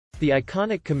The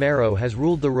iconic Camaro has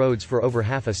ruled the roads for over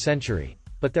half a century,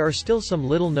 but there are still some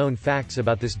little-known facts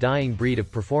about this dying breed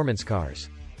of performance cars.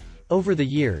 Over the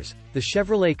years, the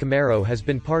Chevrolet Camaro has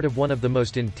been part of one of the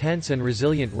most intense and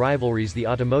resilient rivalries the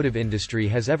automotive industry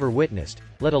has ever witnessed,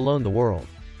 let alone the world.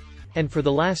 And for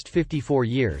the last 54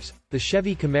 years, the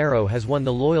Chevy Camaro has won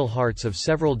the loyal hearts of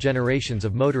several generations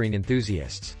of motoring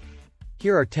enthusiasts.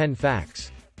 Here are 10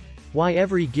 facts. Why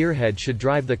every gearhead should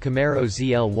drive the Camaro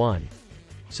ZL1.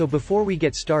 So before we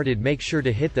get started, make sure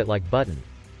to hit that like button.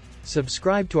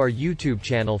 Subscribe to our YouTube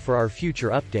channel for our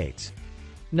future updates.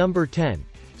 Number 10.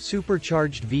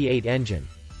 Supercharged V8 engine.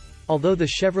 Although the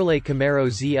Chevrolet Camaro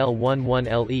ZL1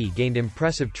 1LE gained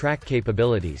impressive track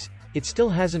capabilities, it still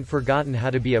hasn't forgotten how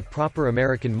to be a proper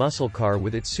American muscle car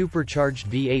with its supercharged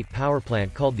V8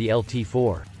 powerplant called the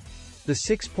LT4. The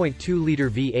 6.2-liter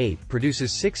V8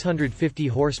 produces 650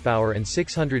 horsepower and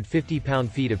 650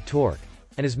 pound-feet of torque,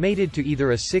 and is mated to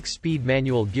either a 6-speed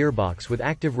manual gearbox with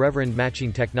active reverend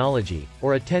matching technology,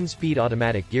 or a 10-speed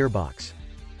automatic gearbox.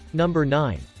 Number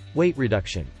 9. Weight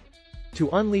reduction. To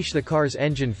unleash the car's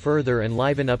engine further and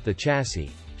liven up the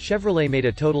chassis, Chevrolet made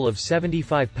a total of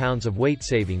 75 pounds of weight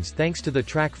savings thanks to the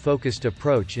track-focused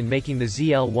approach in making the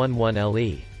ZL1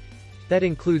 1LE. That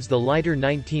includes the lighter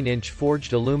 19-inch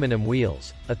forged aluminum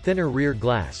wheels, a thinner rear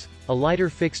glass, a lighter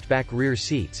fixed-back rear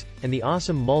seats, and the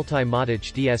awesome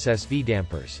multi-Motich DSSV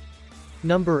dampers.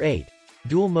 Number 8.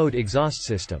 Dual-mode exhaust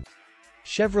system.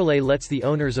 Chevrolet lets the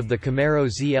owners of the Camaro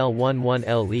ZL1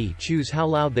 1LE choose how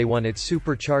loud they want its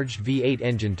supercharged V8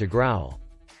 engine to growl.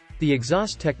 The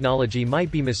exhaust technology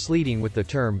might be misleading with the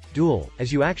term dual,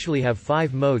 as you actually have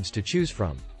 5 modes to choose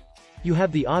from. You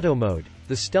have the auto mode,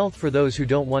 the stealth for those who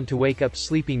don't want to wake up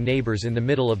sleeping neighbors in the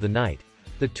middle of the night,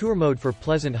 the tour mode for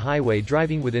pleasant highway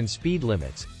driving within speed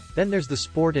limits, then there's the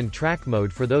sport and track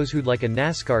mode for those who'd like a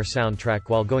NASCAR soundtrack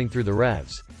while going through the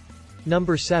revs.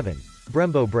 Number 7.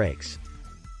 Brembo brakes.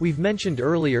 We've mentioned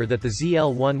earlier that the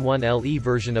ZL1 1LE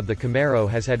version of the Camaro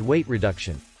has had weight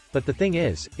reduction, but the thing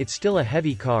is, it's still a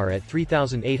heavy car at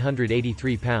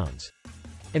 3,883 pounds.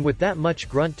 And with that much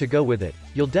grunt to go with it,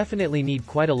 you'll definitely need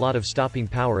quite a lot of stopping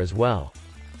power as well.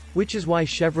 Which is why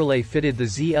Chevrolet fitted the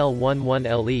ZL1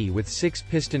 1LE with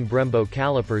 6-piston Brembo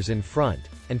calipers in front,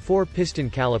 and 4-piston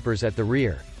calipers at the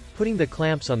rear, putting the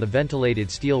clamps on the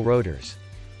ventilated steel rotors.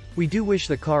 We do wish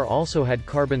the car also had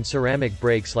carbon ceramic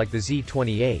brakes like the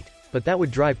Z28, but that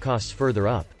would drive costs further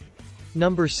up.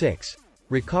 Number 6.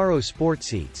 Recaro sport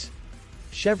seats.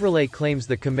 Chevrolet claims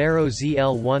the Camaro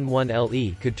ZL1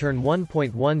 1LE could turn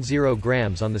 1.10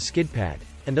 grams on the skid pad,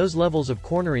 and those levels of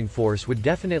cornering force would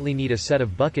definitely need a set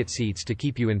of bucket seats to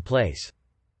keep you in place.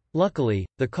 Luckily,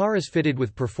 the car is fitted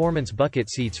with performance bucket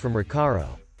seats from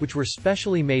Recaro, which were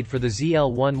specially made for the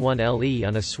ZL1 1LE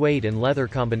on a suede and leather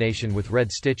combination with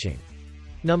red stitching.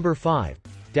 Number 5.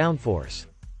 Downforce.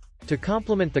 To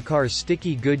complement the car's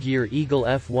sticky Goodyear Eagle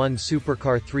F1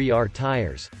 Supercar 3R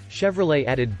tires, Chevrolet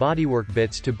added bodywork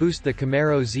bits to boost the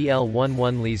Camaro ZL1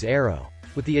 1LE's aero,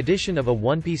 with the addition of a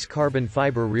one-piece carbon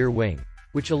fiber rear wing,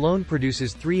 which alone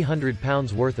produces 300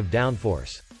 pounds worth of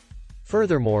downforce.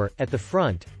 Furthermore, at the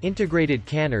front, integrated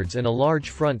canards and a large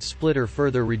front splitter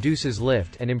further reduces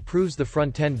lift and improves the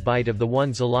front-end bite of the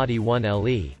 1LE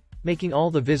 1LE, making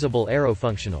all the visible aero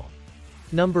functional.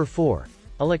 Number 4.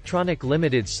 Electronic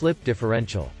limited slip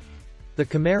differential. The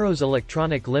Camaro's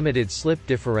electronic limited slip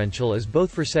differential is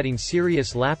both for setting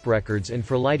serious lap records and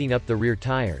for lighting up the rear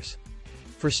tires.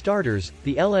 For starters,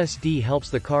 the LSD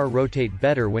helps the car rotate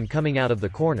better when coming out of the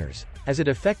corners, as it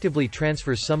effectively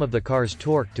transfers some of the car's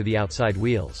torque to the outside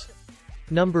wheels.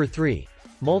 Number 3.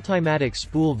 Multimatic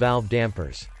spool valve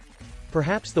dampers.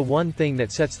 Perhaps the one thing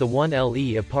that sets the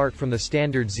 1LE apart from the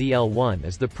standard ZL1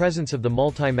 is the presence of the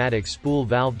Multimatic spool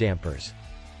valve dampers.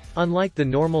 Unlike the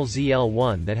normal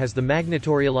ZL1 that has the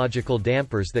magnetorheological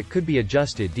dampers that could be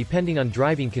adjusted depending on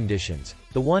driving conditions,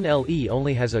 the 1LE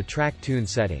only has a track tune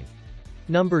setting.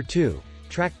 Number 2.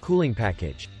 Track cooling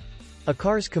package. A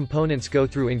car's components go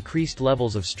through increased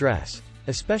levels of stress,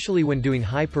 especially when doing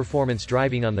high-performance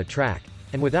driving on the track,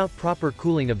 and without proper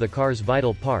cooling of the car's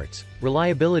vital parts,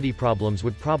 reliability problems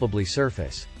would probably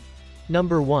surface.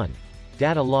 Number 1.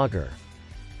 Data logger.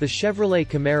 The Chevrolet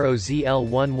Camaro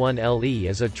ZL1 1LE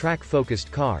is a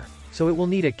track-focused car, so it will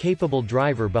need a capable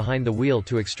driver behind the wheel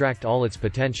to extract all its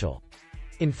potential.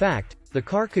 In fact, the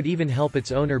car could even help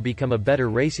its owner become a better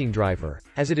racing driver,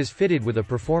 as it is fitted with a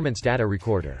performance data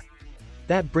recorder.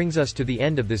 That brings us to the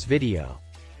end of this video.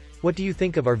 What do you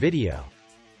think of our video?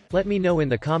 Let me know in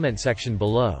the comment section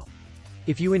below.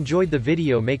 If you enjoyed the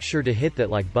video, make sure to hit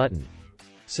that like button.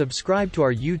 Subscribe to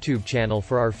our YouTube channel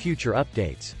for our future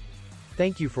updates.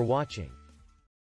 Thank you for watching.